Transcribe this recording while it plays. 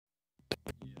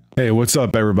Hey, what's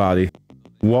up everybody?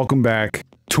 Welcome back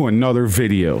to another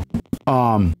video.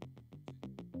 So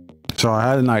I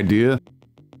had an idea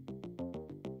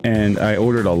and I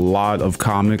ordered a lot of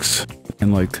comics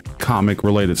and like comic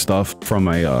related stuff from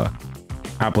a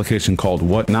application called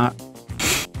Whatnot.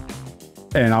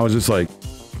 And I was just like,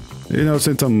 you know,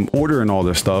 since I'm ordering all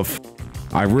this stuff,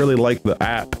 I really like the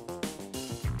app.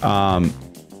 I'm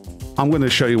going to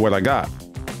show you what I got.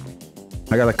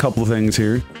 I got a couple things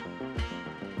here.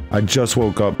 I just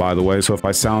woke up, by the way, so if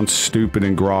I sound stupid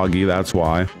and groggy, that's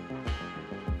why.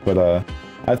 But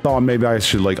I thought maybe I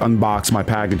should like unbox my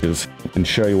packages and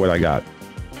show you what I got.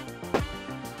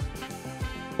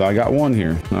 So I got one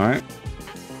here, all right?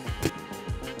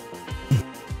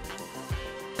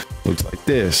 Looks like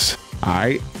this, all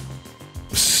right?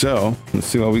 So let's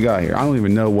see what we got here. I don't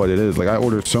even know what it is. Like, I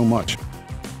ordered so much.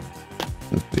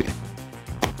 Let's see.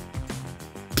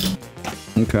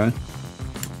 Okay.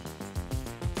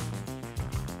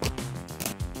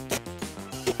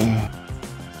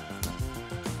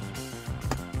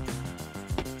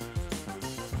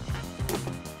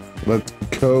 Let's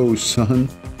go, son.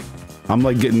 I'm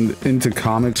like getting into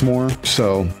comics more,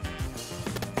 so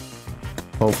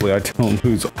hopefully I don't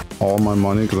lose all my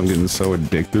money because I'm getting so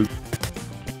addicted.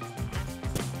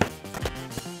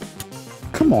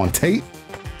 Come on, Tate.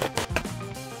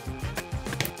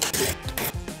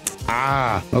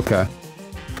 Ah, okay.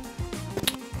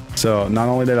 So not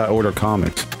only did I order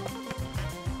comics,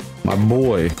 my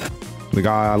boy, the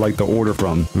guy I like to order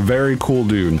from, very cool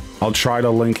dude. I'll try to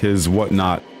link his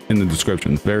Whatnot in the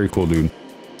description. Very cool dude.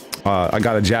 I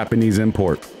got a Japanese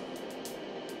import.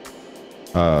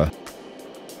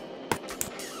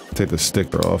 Take the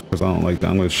sticker off because I don't like that.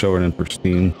 I'm going to show it in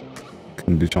pristine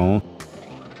condition.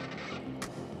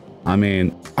 I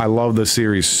mean, I love the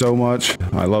series so much.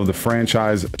 I love the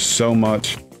franchise so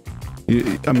much.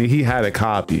 I mean, he had a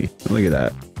copy. Look at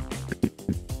that.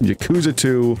 Yakuza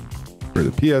 2 for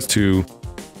the PS2.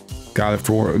 Got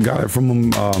it from him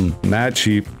mad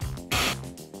cheap.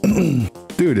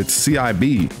 Dude, it's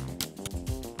CIB.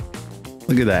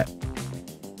 Look at that.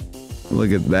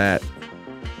 Look at that.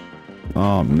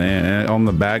 Oh man, and on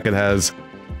the back it has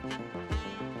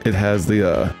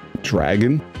the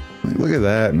dragon. Look at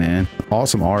that, man.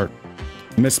 Awesome art.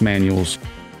 Miss Manuals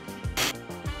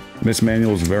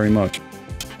very much.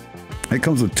 It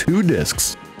comes with 2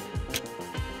 discs.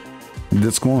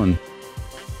 Disc 1.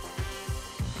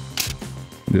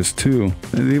 Disc 2.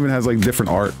 It even has like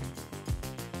different art.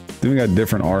 It even got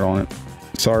different art on it.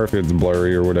 Sorry if it's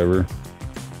blurry or whatever.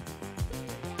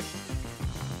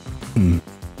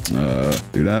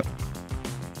 Do that.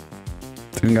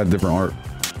 It even got different art.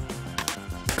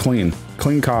 Clean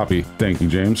copy. Thank you,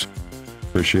 James.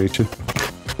 Appreciate you.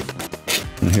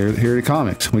 And here are the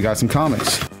comics. We got some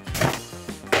comics.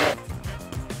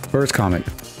 First comic.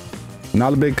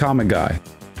 Not a big comic guy.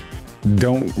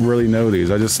 Don't really know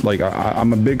these. I just like,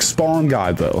 I'm a big Spawn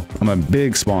guy though. I'm a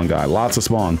big Spawn guy. Lots of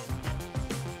Spawn.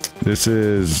 This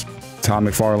is Todd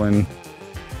McFarlane.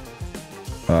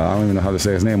 I don't even know how to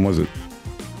say his name. Was it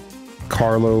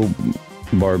Carlo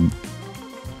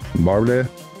Barba?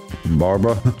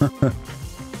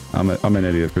 I'm an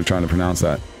idiot for trying to pronounce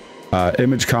that.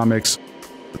 Image Comics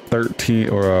 13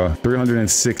 or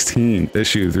 316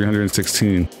 issue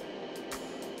 316.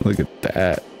 Look at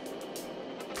that.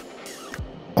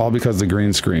 All because of the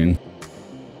green screen.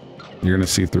 You're gonna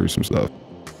see through some stuff.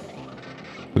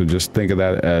 So just think of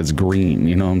that as green,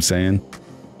 you know what I'm saying?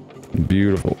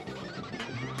 Beautiful.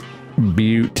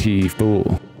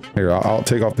 Beautiful. Here, I'll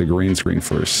take off the green screen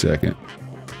for a second.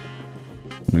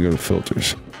 Let me go to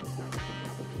filters.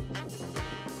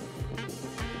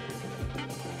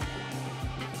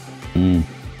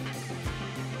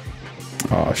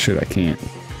 Oh shit, I can't.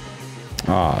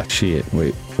 Ah shit,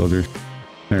 wait, filters.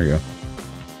 There we go.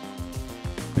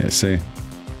 Yeah, see?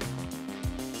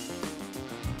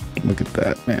 Look at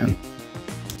that, man.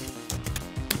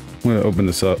 I'm gonna open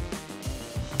this up.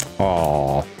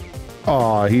 Aw.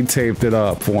 Aw, he taped it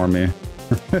up for me.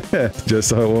 Just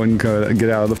so it wouldn't get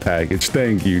out of the package.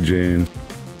 Thank you, James.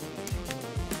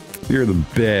 You're the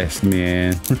best,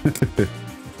 man.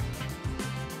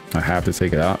 I have to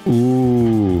take it out.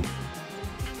 Ooh.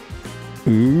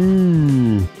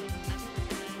 Ooh.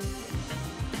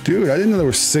 Dude, I didn't know there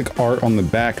was sick art on the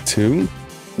back too.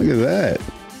 Look at that.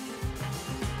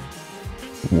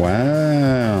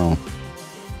 Wow.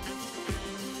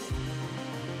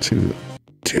 Dude.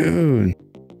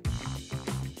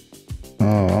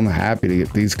 Oh, I'm happy to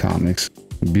get these comics.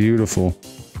 Beautiful.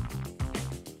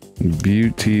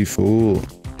 Beautiful.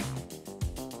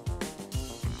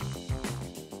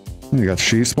 You got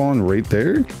She-Spawn right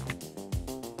there.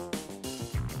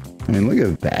 I mean, look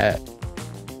at that.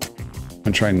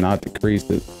 I'm trying not to crease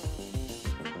it.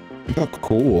 Look how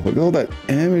cool. Look at all that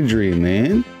imagery,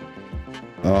 man.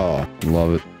 Oh,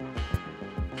 love it.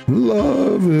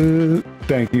 Love it.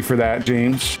 Thank you for that,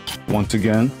 James. Once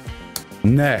again.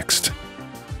 Next.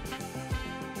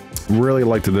 Really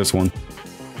liked this one.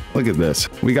 Look at this.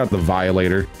 We got the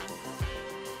Violator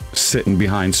sitting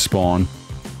behind Spawn.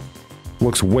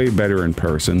 Looks way better in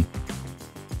person.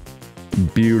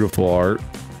 Beautiful art.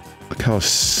 Look how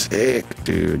sick,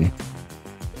 dude.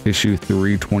 Issue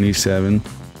 327.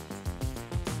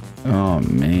 Oh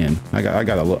man, I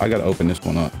gotta open this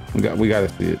one up. We gotta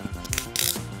see it.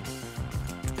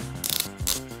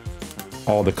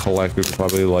 All the collectors are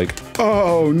probably like,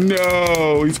 oh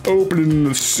no, he's opening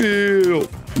the seal.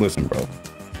 Listen, bro.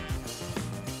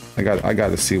 I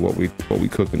gotta see what we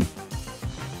cooking.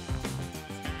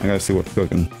 I gotta see what's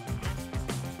cooking.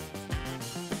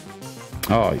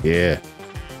 Oh yeah.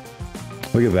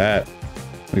 Look at that.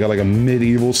 We got like a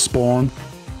medieval Spawn.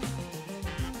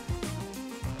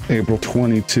 April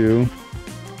 22.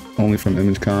 Only from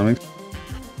Image Comics.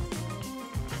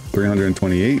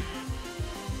 328.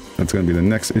 That's gonna be the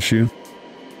next issue.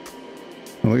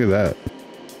 Oh, look at that.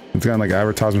 It's got like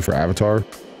advertisement for Avatar.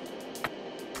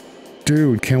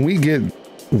 Dude, can we get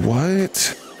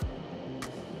what?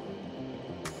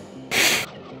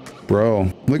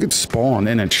 Bro, look at Spawn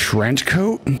in a trench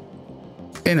coat.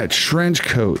 In a trench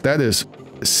coat. That is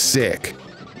sick.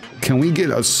 Can we get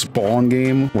a Spawn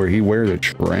game where he wears a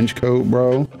trench coat,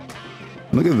 bro?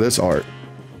 Look at this art.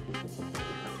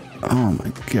 Oh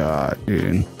my god,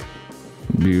 dude.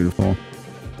 Beautiful.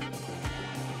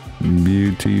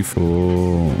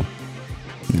 Beautiful.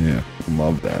 Yeah,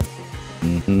 love that.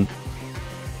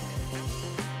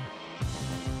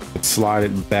 Let's slide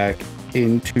it back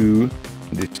into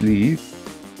the sleeve.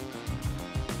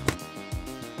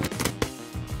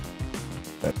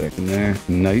 That back in there.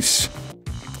 Nice.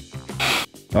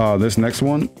 This next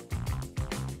one.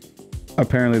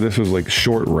 Apparently this was like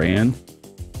short ran.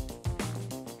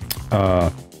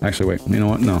 Actually, wait. You know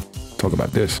what? No. Talk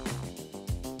about this.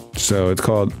 So it's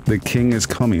called The King is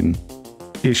Coming,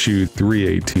 issue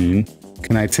 318.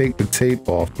 Can I take the tape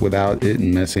off without it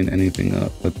messing anything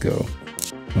up? Let's go.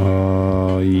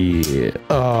 Oh, yeah.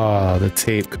 Oh, the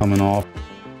tape coming off.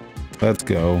 Let's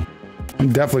go.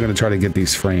 I'm definitely going to try to get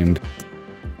these framed.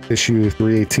 Issue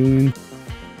 318.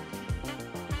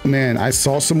 Man, I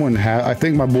saw someone have, I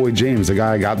think my boy James, the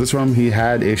guy I got this from, he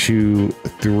had issue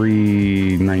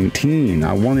 319.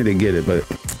 I wanted to get it, but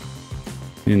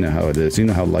you know how it is. You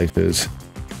know how life is.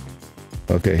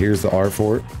 Okay, here's the art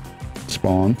for it.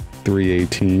 Spawn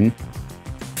 318.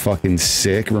 Fucking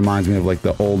sick. Reminds me of like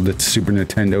the old Super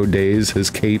Nintendo days. His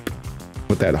cape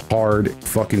with that hard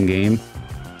fucking game.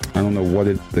 I don't know what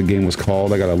the game was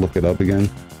called. I gotta look it up again.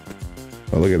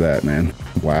 Oh, look at that, man.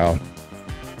 Wow.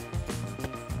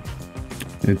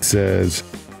 It says,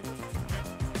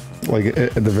 like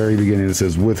at the very beginning, it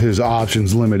says, with his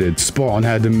options limited, Spawn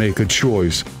had to make a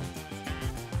choice.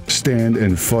 Stand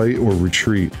and fight or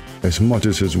retreat, as much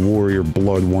as his warrior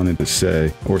blood wanted to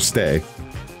say, or stay.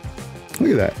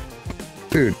 Look at that.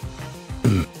 Dude.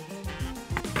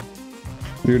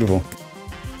 Beautiful.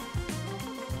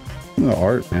 The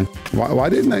art, man. Why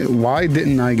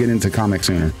didn't I get into comics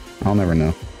sooner? I'll never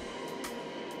know.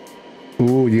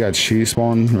 Ooh, you got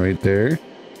She-Spawn right there.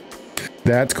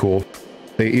 That's cool.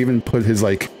 They even put his,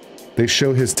 like, they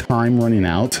show his time running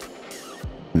out.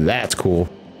 That's cool.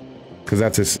 Because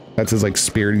that's his like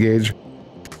spirit gauge.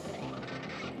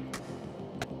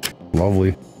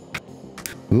 Lovely.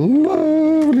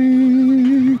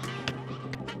 Lovely.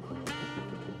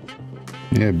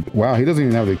 Yeah, wow, he doesn't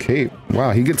even have the cape.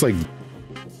 Wow, he gets like,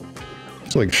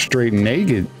 it's like straight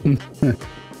naked.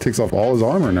 Takes off all his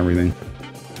armor and everything.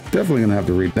 Definitely gonna have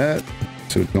to read that.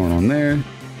 See what's going on there.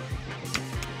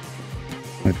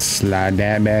 Let's slide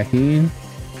that back in.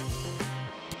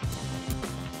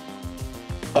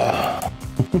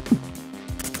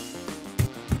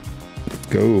 Let's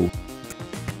go.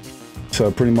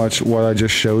 So pretty much what I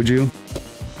just showed you,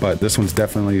 but this one's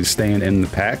definitely staying in the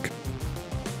pack.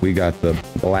 We got the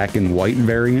black and white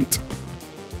variant.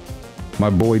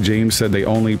 My boy James said they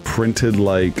only printed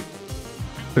like,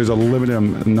 there's a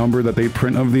limited number that they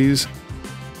print of these,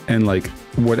 and like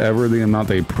whatever the amount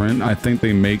they print, I think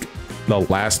they make the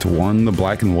last one the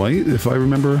black and white, if I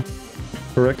remember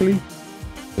correctly.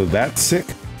 So that's sick.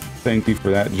 Thank you for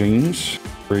that, James.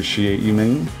 Appreciate you,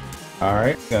 man. All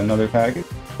right, got another package.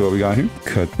 So what we got here?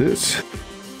 Cut this.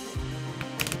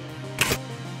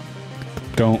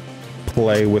 Don't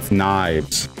play with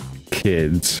knives,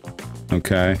 kids.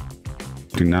 Okay?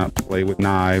 Do not play with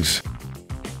knives.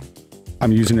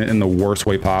 I'm using it in the worst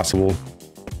way possible.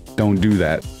 Don't do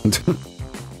that.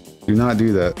 Do not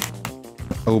do that.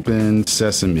 Open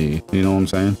sesame. You know what I'm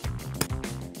saying?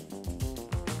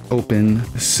 Open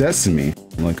sesame.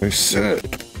 Like I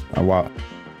said. Oh, wow.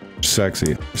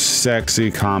 Sexy.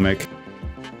 Sexy comic.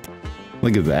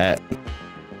 Look at that.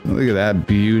 Look at that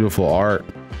beautiful art.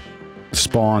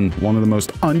 Spawn, one of the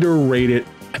most underrated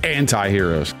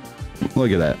anti-heroes.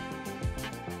 Look at that.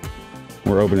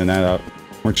 We're opening that up.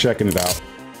 We're checking it out.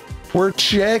 We're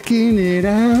checking it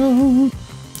out.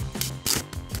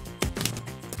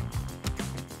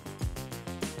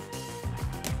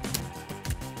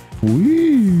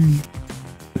 Whee.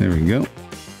 There we go.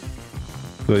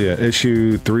 So yeah,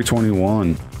 issue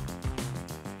 321.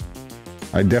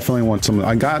 I definitely want some.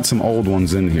 I got some old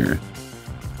ones in here.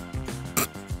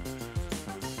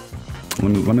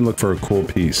 Let me look for a cool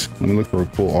piece. Let me look for a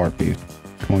cool art piece.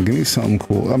 Come on, give me something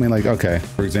cool. I mean, like, okay,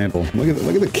 for example, look at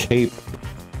the cape.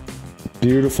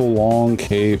 Beautiful long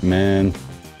cape, man.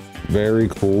 Very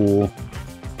cool.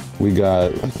 We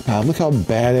got, God, look how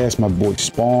badass my boy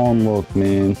Spawn looked,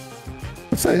 man.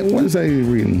 What is that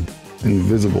reading?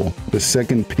 Invisible. The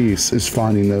second piece is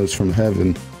finding those from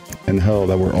heaven and hell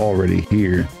that were already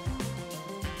here.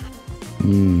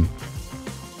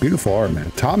 Beautiful art, man.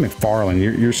 Todd McFarlane,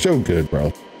 you're so good,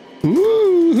 bro.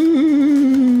 Ooh,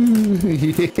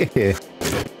 yeah.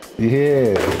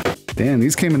 Yeah. Damn,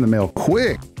 these came in the mail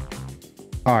quick.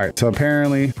 All right, so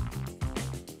apparently,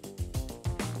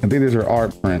 I think these are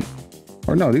art print.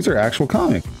 Or no, these are actual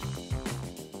comics.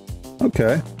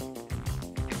 Okay.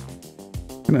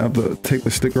 I'm gonna have to take the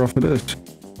sticker off of this.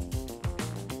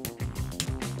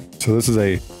 So this is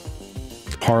a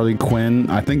Harley Quinn.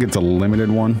 I think it's a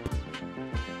limited one.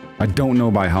 I don't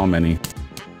know by how many.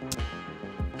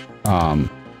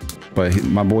 But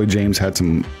my boy James had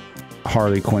some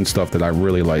Harley Quinn stuff that I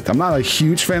really liked. I'm not a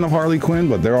huge fan of Harley Quinn,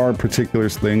 but there are particular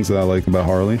things that I like about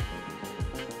Harley.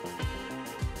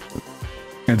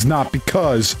 And it's not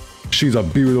because she's a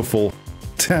beautiful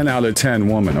 10 out of 10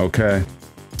 woman, okay?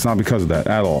 It's not because of that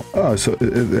at all. Oh, so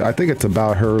I think it's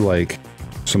about her, like,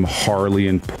 some Harley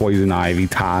and Poison Ivy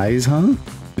ties, huh?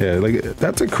 Yeah, like,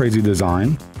 that's a crazy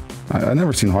design. I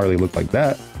never seen Harley look like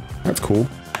that. That's cool.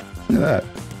 Look at that.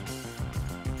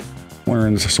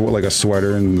 Wearing like a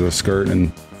sweater and the skirt,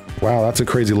 and wow, that's a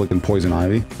crazy looking Poison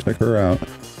Ivy. Check her out.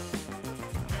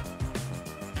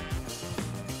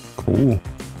 Cool.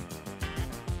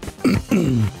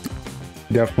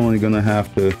 Definitely gonna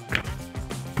have to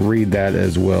read that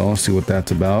as well. See what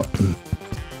that's about.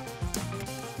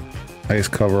 Nice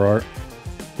cover art.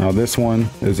 Now this one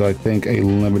is, I think, a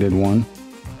limited one.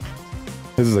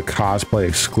 This is a cosplay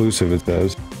exclusive, it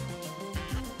says.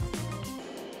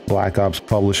 Black Ops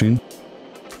Publishing.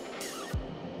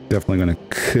 Definitely gonna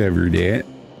cover that.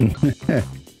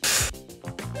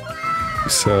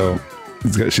 So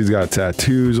she's got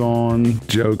tattoos on.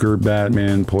 Joker,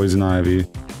 Batman, Poison Ivy.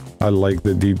 I like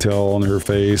the detail on her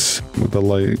face with the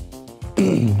light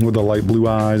with the light blue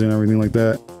eyes and everything like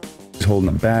that. She's holding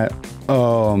a bat.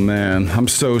 Oh man, I'm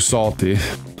so salty.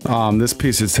 This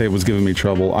piece of tape was giving me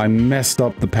trouble. I messed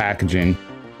up the packaging.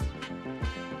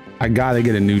 I gotta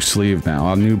get a new sleeve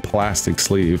now, a new plastic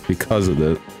sleeve because of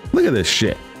this. Look at this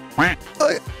shit.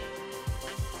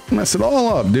 Mess it all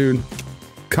up, dude.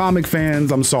 Comic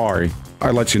fans, I'm sorry.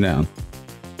 I let you down.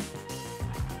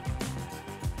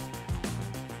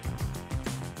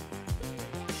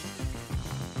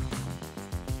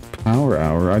 Power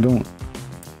Hour, I don't...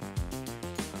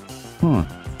 Huh.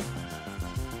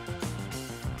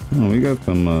 Oh, we got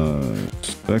some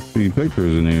sexy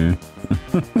pictures in here.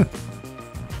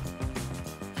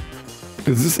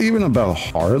 Is this even about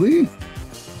Harley?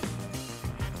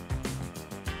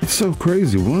 It's so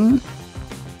crazy, what?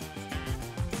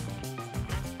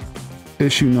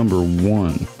 Issue number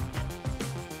 1.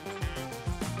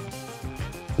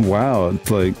 Wow,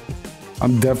 it's like,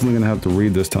 I'm definitely gonna have to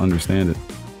read this to understand it.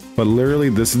 But literally,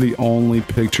 this is the only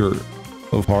picture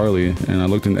of Harley, and I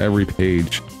looked in every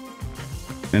page.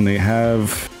 And they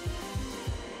have...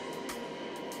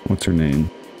 What's her name?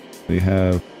 They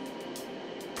have...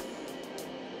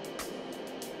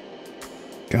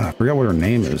 God, I forgot what her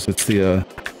name is. It's the,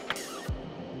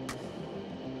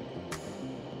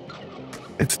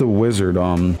 It's the wizard,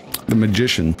 the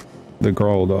magician. The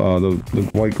girl,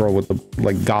 the white girl with the,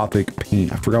 like, gothic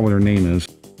paint. I forgot what her name is.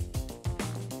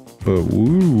 But,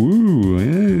 woo,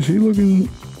 yeah, she looking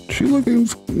good, you know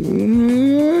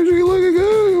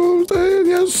what I'm saying?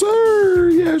 Yes, sir,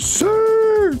 yes,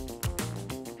 sir.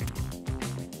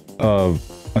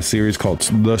 A series called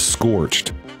The Scorched,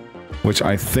 which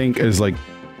I think is, like,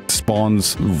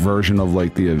 Spawn's version of,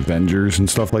 like, the Avengers and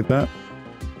stuff like that.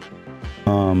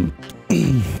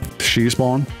 She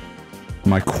Spawn,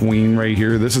 my queen right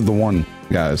here. This is the one,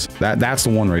 guys. That's the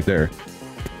one right there.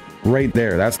 Right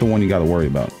there. That's the one you got to worry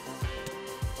about.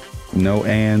 No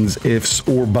ands, ifs,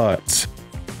 or buts.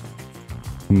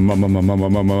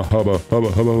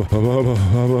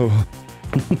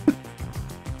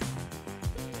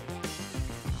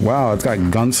 Wow, it's got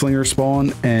Gunslinger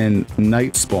Spawn and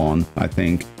Knight Spawn, I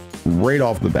think, right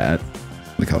off the bat.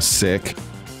 Look how sick.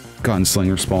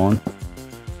 Gunslinger Spawn.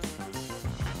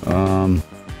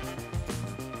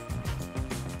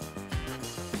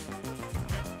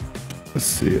 Let's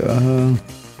see,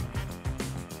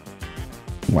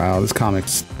 wow, this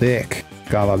comic's thick.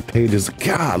 Got a lot of pages.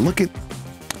 God, look at...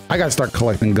 I gotta start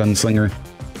collecting Gunslinger.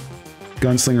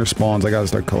 Gunslinger Spawns, I gotta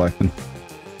start collecting.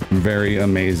 Very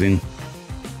amazing.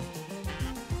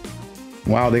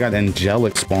 Wow, they got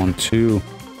Angelic Spawn too.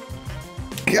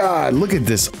 God, look at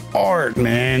this art,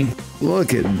 man.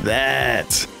 Look at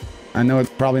that. I know it's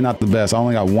probably not the best. I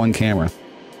only got one camera.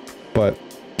 But,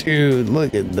 dude,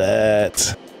 look at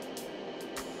that.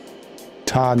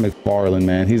 Todd McFarlane,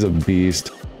 man. He's a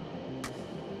beast.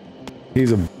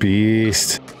 He's a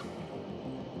beast.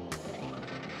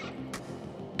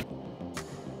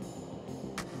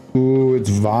 Ooh, it's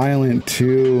violent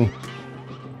too.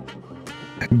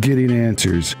 Getting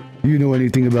answers. You know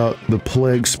anything about the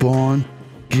Plague Spawn?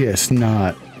 Guess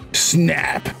not.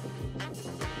 Snap!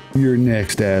 You're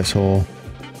next, asshole.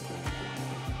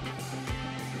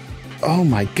 Oh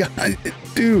my god,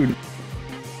 dude.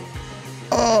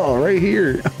 Oh, right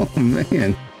here. Oh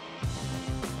man.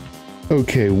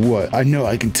 Okay, what? I know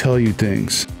I can tell you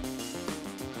things.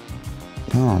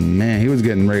 Oh man, he was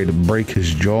getting ready to break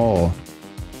his jaw.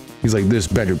 He's like, this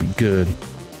better be good.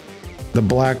 The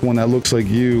black one that looks like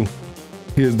you,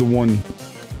 he is the one.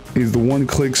 He's the one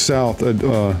click south at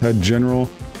General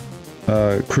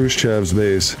Khrushchev's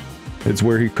base. It's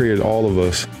where he created all of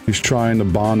us. He's trying to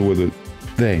bond with it.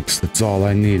 Thanks, that's all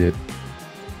I needed.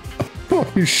 Oh,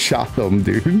 he shot him,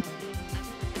 dude.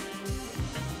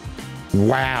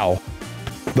 Wow.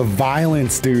 The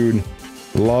violence, dude.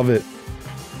 Love it.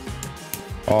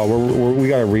 Oh, we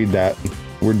gotta read that.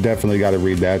 We're definitely gotta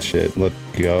read that shit. Let's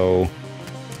go.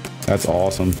 That's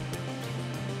awesome.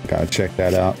 Gotta check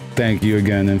that out. Thank you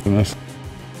again, Infamous,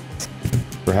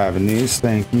 for having these.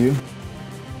 Thank you.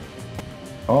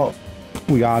 Oh,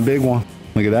 we got a big one.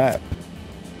 Look at that.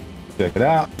 Check it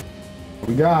out. What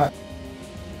we got?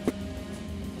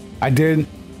 I did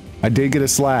get a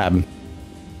slab.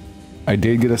 I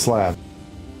did get a slab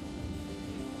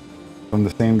from the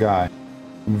same guy.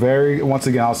 Once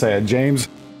again, I'll say it, James,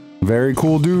 very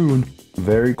cool dude.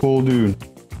 Very cool dude.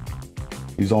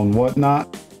 He's on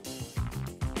Whatnot.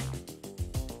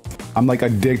 I'm like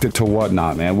addicted to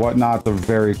Whatnot, man. Whatnot's a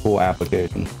very cool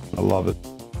application. I love it.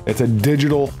 It's a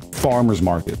digital farmer's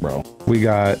market, bro. We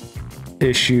got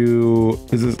issue,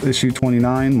 is this issue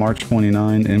 29? March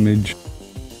 29 image.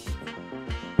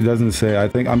 It doesn't say,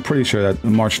 I'm pretty sure that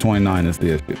March 29 is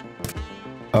the issue.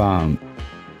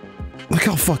 Look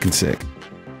how fucking sick.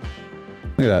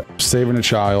 Look at that, saving a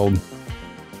child.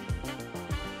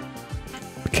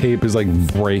 The cape is like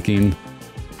breaking.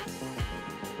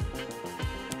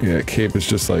 Yeah, cape is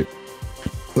just like,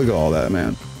 look at all that,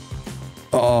 man.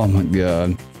 Oh my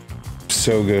god.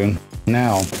 So good.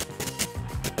 Now,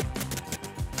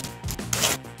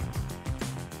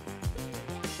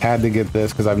 had to get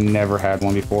this because I've never had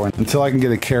one before. Until I can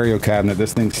get a curio cabinet,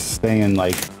 this thing's staying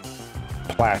like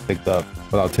plasticed up,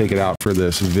 but I'll take it out for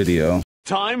this video.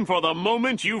 Time for the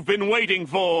moment you've been waiting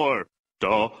for.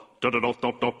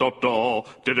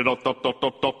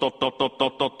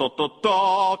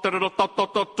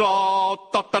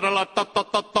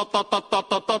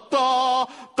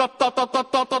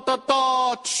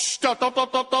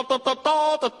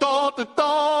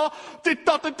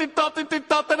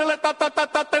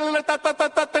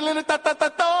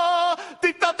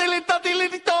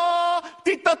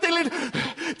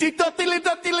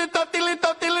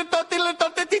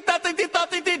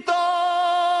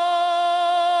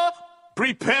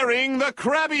 Preparing the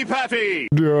Krabby Patty!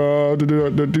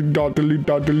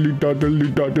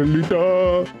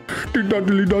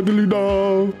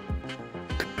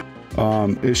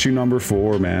 Issue number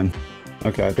 4, man.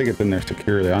 Okay, I think it's in there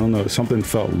securely. I don't know, something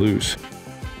felt loose.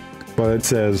 But it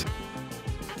says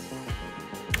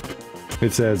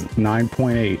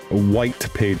 9.8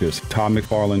 white pages. Todd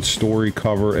McFarlane story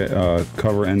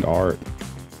cover and art.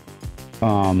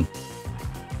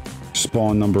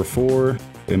 Spawn number 4.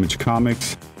 Image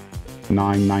Comics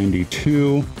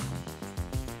 992.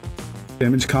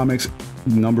 Image Comics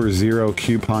number 0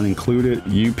 coupon included.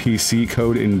 UPC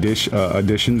code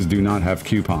editions do not have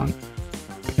coupon.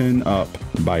 Pin Up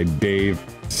by Dave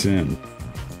Sim.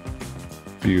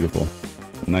 Beautiful.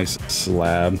 Nice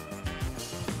slab.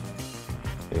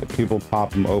 Yeah, people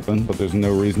pop them open, but there's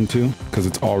no reason to because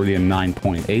it's already a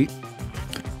 9.8.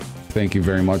 Thank you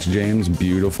very much, James.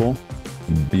 Beautiful.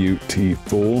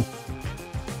 Beautiful.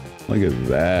 Look at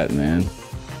that, man.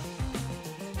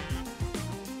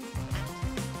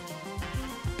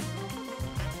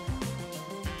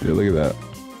 Yeah, look at that.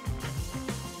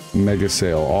 Mega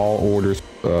sale. All orders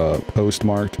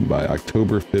postmarked by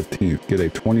October 15th. Get a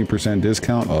 20%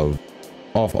 discount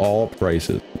off all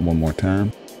prices. One more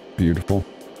time. Beautiful.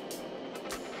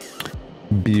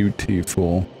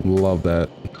 Beautiful. Love that.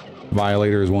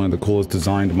 Violator is one of the coolest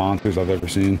designed monsters I've ever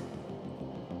seen.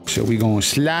 So we gonna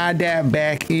slide that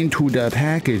back into the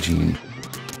packaging.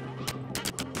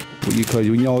 Because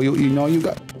you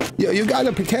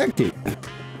gotta protect it.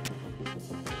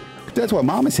 That's what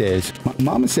Mama says.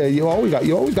 Mama says you always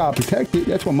gotta protect it.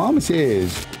 That's what Mama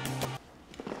says.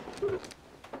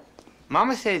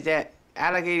 Mama says that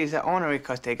alligators are ornery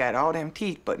because they got all them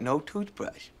teeth but no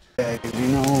toothbrush. Yeah, you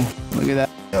know, look at that.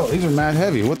 Yo, these are mad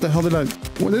heavy. What the hell did I?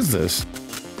 What is this?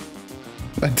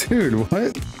 Dude,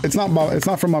 what? It's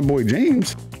not from my boy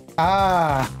James.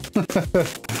 Ah,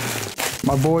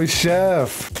 my boy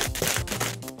Chef.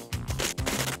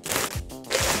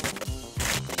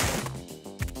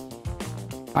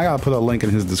 I gotta put a link in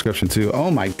his description too. Oh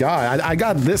my god, I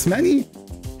got this many?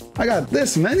 I got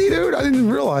this many, dude? I didn't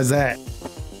realize that.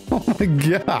 Oh my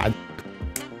god.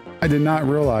 I did not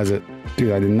realize it.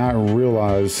 Dude, I did not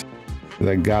realize that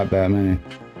I got that many.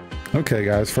 Okay,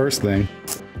 guys, first thing.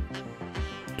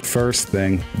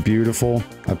 Beautiful.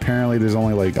 Apparently there's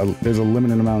only like there's a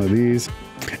limited amount of these.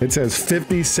 It says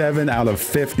 57 out of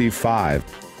 55.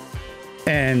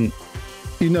 And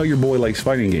you know your boy likes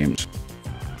fighting games.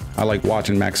 I like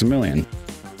watching Maximilian.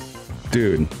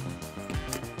 Dude.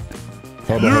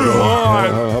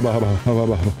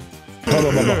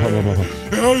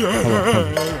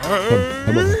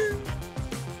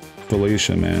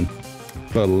 Felicia, man.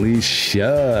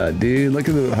 Felicia, dude. Look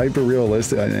at the hyper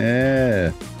realistic.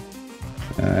 Yeah.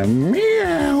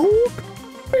 Meow.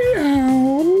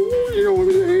 Meow. You know what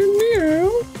I'm saying?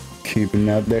 Meow. Keeping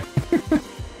that there.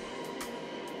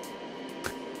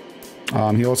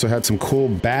 He also had some cool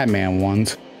Batman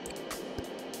ones.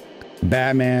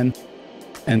 Batman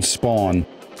and Spawn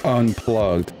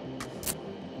unplugged.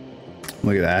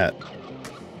 Look at that.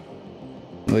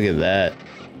 Look at that.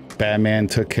 Batman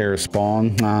took care of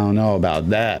Spawn. I don't know about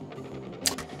that.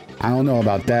 I don't know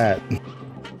about that.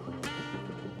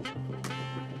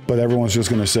 But everyone's just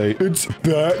gonna say, it's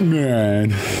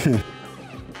Batman.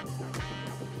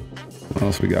 What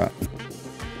else we got?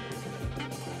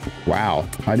 Wow,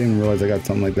 I didn't realize I got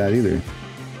something like that either.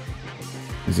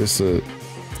 Is this a...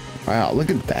 Wow,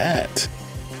 look at that.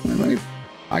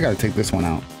 I gotta take this one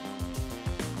out.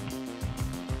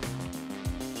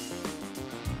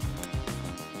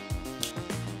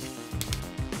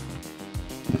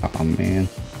 Oh man,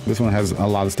 this one has a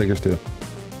lot of stickers too.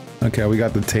 Okay, we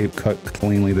got the tape cut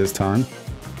cleanly this time.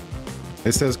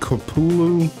 It says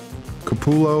Capullo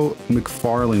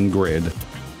McFarlane Grid.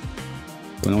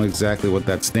 I don't know exactly what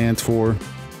that stands for.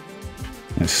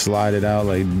 And slide it out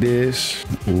like this.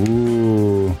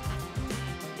 Ooh.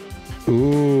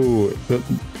 Ooh.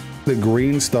 The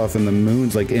green stuff in the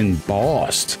moon's like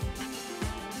embossed.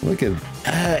 Look at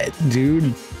that,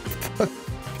 dude.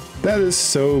 That is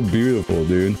so beautiful,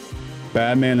 dude.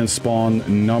 Batman and Spawn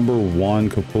 #1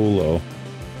 Capullo.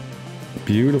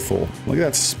 Beautiful. Look at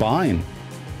that spine.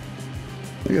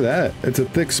 Look at that. It's a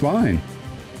thick spine.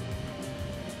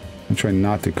 I'm trying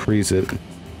not to crease it.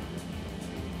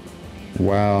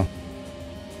 Wow.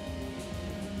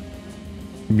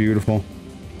 Beautiful.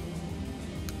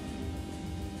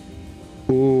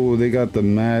 Ooh, they got the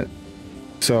mat.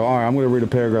 So, alright, I'm going to read a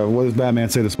paragraph. What does Batman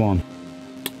say to Spawn?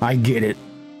 I get it.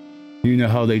 You know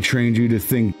how they trained you to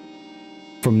think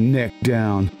from neck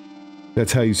down.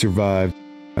 That's how you survived.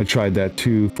 I tried that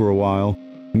too for a while.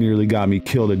 Nearly got me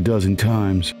killed a dozen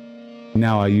times.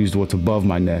 Now I used what's above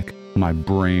my neck. My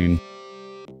brain.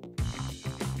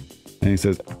 And he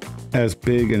says, as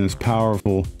big and as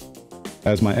powerful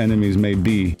as my enemies may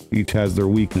be, each has their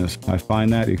weakness. I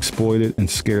find that, exploit it, and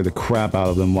scare the crap out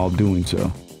of them while doing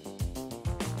so.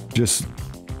 Just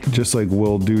like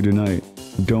we'll do tonight.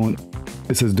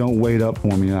 It says, don't wait up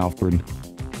for me, Alfred.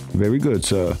 Very good,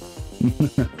 sir.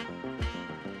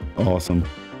 Awesome.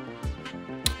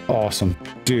 Awesome.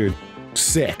 Dude,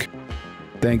 sick.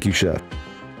 Thank you, Chef.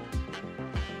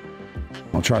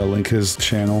 I'll try to link his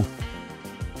channel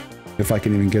if I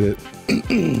can even get it.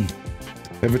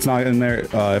 If it's not in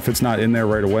there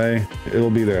right away, it'll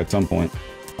be there at some point.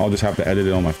 I'll just have to edit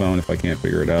it on my phone if I can't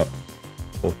figure it out.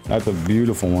 Well, that's a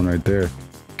beautiful one right there.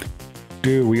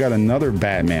 Dude, we got another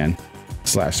Batman /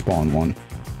 Spawn one.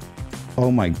 Oh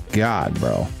my god,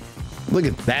 bro. Look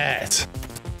at that.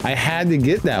 I had to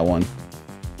get that one.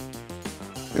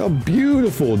 Look how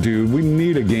beautiful, dude. We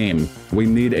need a game. We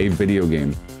need a video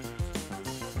game.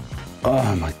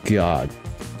 Oh my god.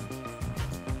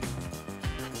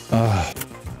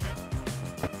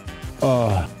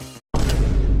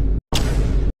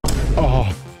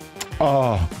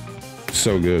 Oh,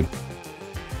 so good.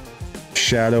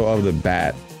 Shadow of the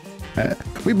Bat.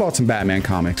 We bought some Batman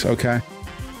comics, okay?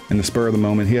 In the spur of the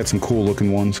moment, he had some cool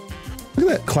looking ones.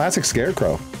 Look at that classic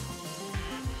Scarecrow.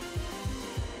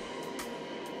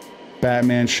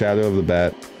 Batman, Shadow of the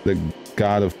Bat, the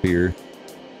God of Fear.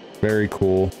 Very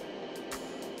cool.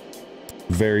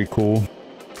 Very cool.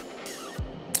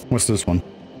 What's this one?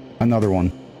 Another one.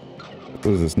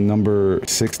 What is this? Number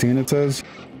 16, it says?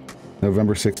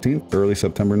 November 16th, early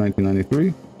September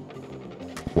 1993.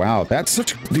 Wow, that's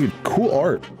such, dude, cool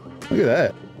art. Look at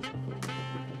that.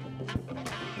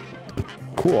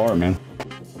 Cool art, man.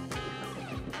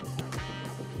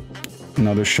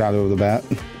 Another Shadow of the Bat.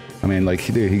 I mean, like,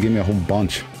 dude, he gave me a whole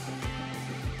bunch.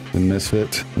 The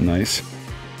Misfits, nice.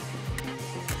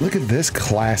 Look at this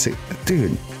classic,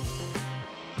 dude.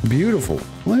 Beautiful.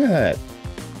 Look at that.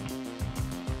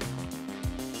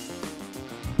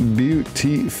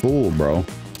 Beautiful, bro.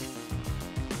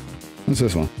 What's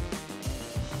this one?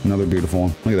 Another beautiful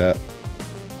one. Look at that.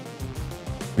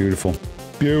 Beautiful.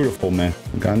 Beautiful, man.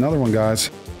 We got another one,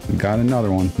 guys. We got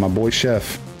another one. My boy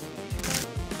Chef.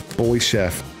 Boy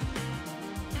Chef.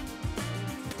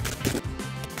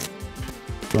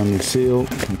 From the seal.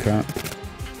 Okay.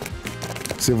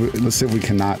 Let's see if we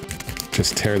cannot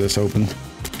just tear this open.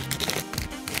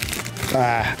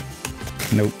 Ah.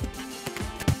 Nope.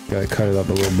 Gotta cut it up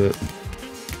a little bit.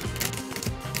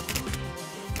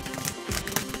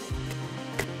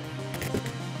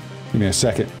 Give me a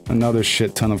second. Another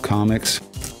shit ton of comics.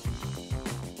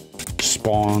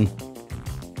 Spawn.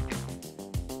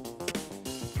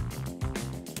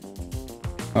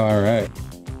 All right.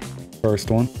 First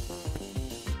one.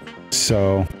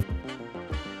 So,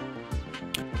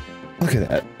 look at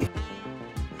that.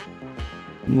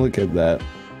 Look at that.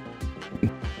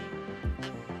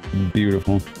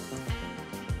 Beautiful.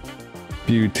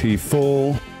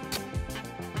 Beautiful.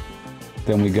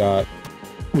 Then we got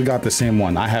the same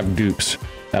one. I have dupes.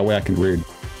 That way I can read.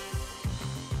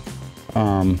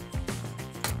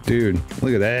 Dude,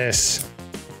 look at this.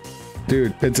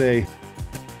 Dude, it's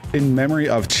in memory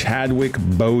of Chadwick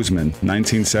Boseman,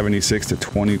 1976 to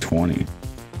 2020.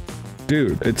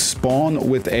 Dude, it's Spawn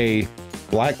with a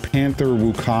Black Panther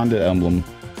Wakanda emblem.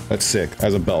 That's sick,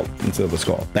 as a belt instead of a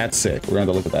skull. That's sick. We're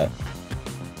gonna have to look at that.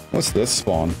 What's this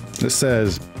Spawn? This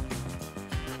says,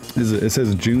 it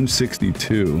says June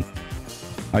 62.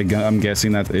 I'm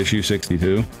guessing that's issue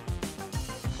 62.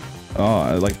 Oh,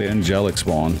 I like the angelic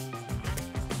Spawn.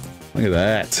 Look at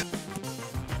that.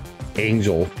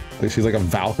 Angel. She's like a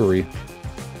Valkyrie.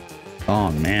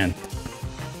 Oh man.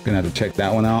 Gonna have to check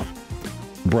that one out.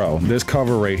 Bro, this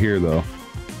cover right here though.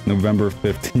 November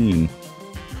 15.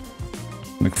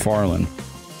 McFarlane.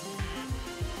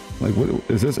 Like, what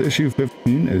is this issue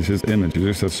 15? Is his image? Is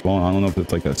this a Spawn? I don't know if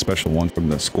it's like a special one from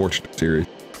the Scorched series.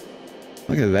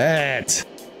 Look at that.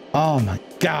 Oh my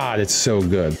god, it's so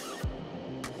good.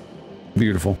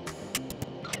 Beautiful.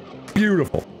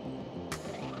 Beautiful.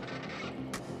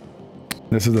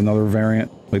 This is another variant,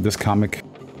 like this comic.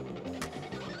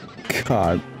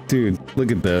 God, dude,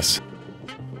 look at this.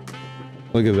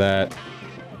 Look at that.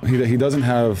 He doesn't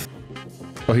have...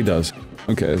 Oh, he does.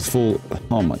 Okay, it's full...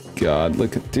 Oh my god,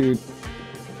 look at... Dude.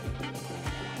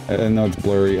 I know it's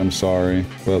blurry, I'm sorry.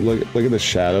 But look at the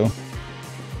shadow.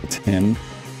 It's him.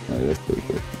 Oh, that's pretty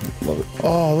cool. Love it.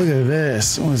 Oh, look at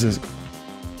this. What is this?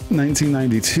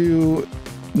 1992,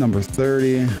 number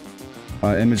 30.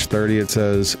 Image 30, it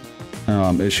says...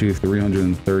 issue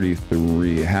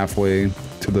 333, halfway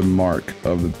to the mark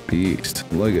of the beast.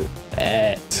 Look at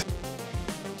that.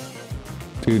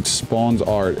 Dude, Spawn's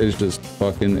art is just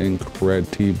fucking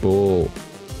incredible.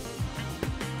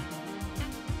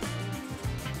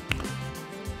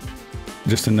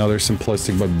 Just another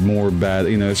simplistic but more bad,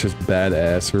 you know, it's just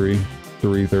badassery.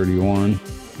 331.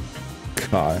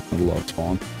 God, I love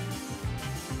Spawn.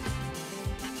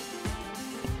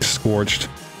 Scorched,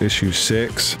 issue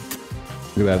 6.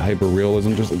 Look at that hyper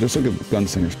realism. Just look at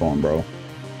Gunslinger Spawn, bro.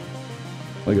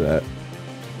 Look at that.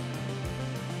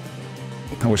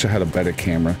 I wish I had a better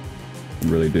camera. I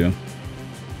really do.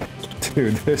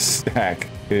 Dude, this stack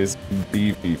is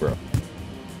beefy, bro.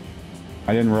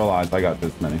 I didn't realize I got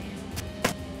this many.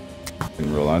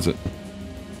 Didn't realize it.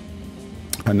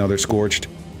 Another Scorched.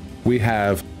 We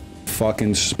have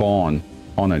fucking Spawn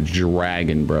on a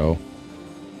dragon, bro.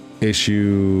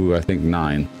 Issue, I think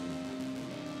 9.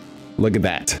 Look at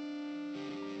that.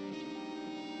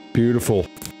 Beautiful.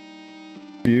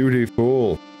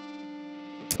 Beautiful.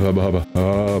 This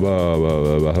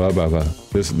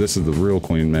is the real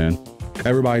queen, man.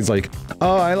 Everybody's like,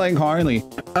 oh, I like Harley.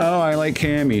 Oh, I like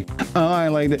Cammy. Oh, I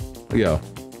like that. Yo,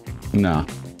 nah.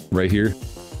 Right here.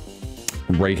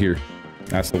 Right here.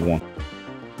 That's the one.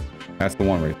 That's the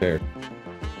one right there.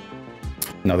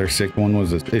 Another sick one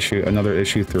was this issue, another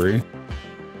issue 3.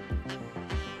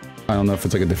 I don't know if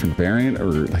it's like a different variant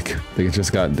or like they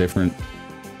just got different.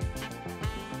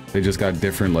 They just got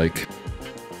different like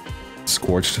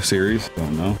Scorched series. I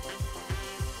don't know.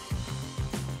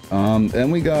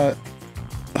 And we got,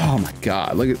 oh my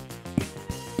god, look at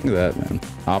that, man.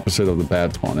 Opposite of the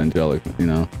bad Spawn, angelic, you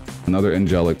know, another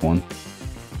angelic one.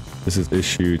 This is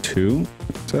issue 2.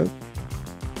 I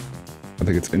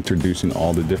think it's introducing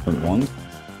all the different ones.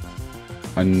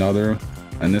 Another,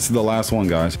 and this is the last one,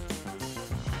 guys.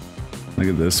 Look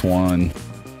at this one.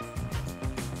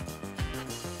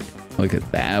 Look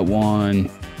at that one.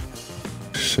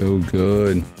 So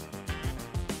good.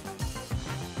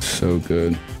 So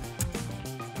good.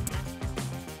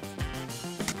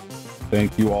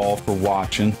 Thank you all for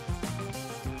watching.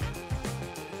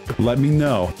 Let me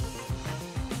know.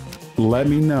 Let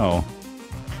me know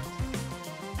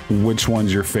which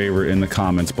one's your favorite in the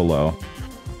comments below.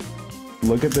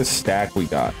 Look at this stack we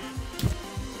got.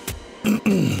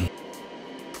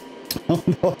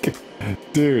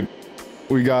 Dude,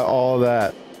 we got all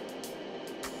that.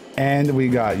 And we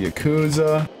got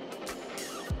Yakuza.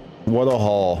 What a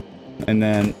haul. And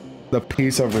then the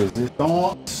piece of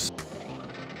resistance.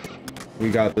 We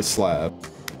got the slab.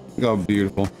 Look how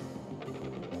beautiful.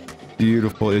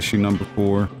 Beautiful issue number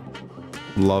 4.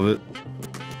 Love it.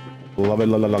 Love it,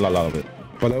 love it.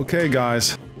 But okay,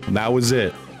 guys, that was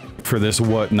it for this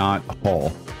Whatnot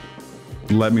haul.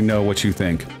 Let me know what you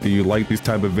think. Do you like these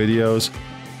type of videos?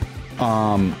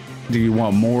 Do you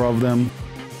want more of them?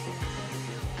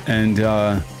 And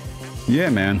yeah,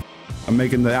 man, I'm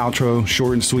making the outro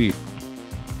short and sweet.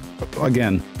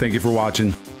 Again, thank you for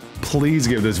watching. Please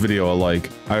give this video a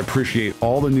like. I appreciate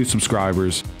all the new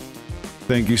subscribers.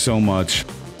 Thank you so much.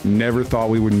 Never thought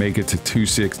we would make it to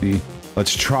 260.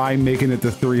 Let's try making it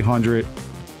to 300.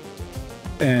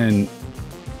 And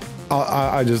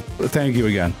I just thank you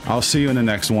again. I'll see you in the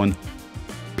next one.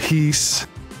 Peace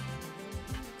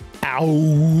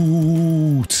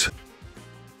out.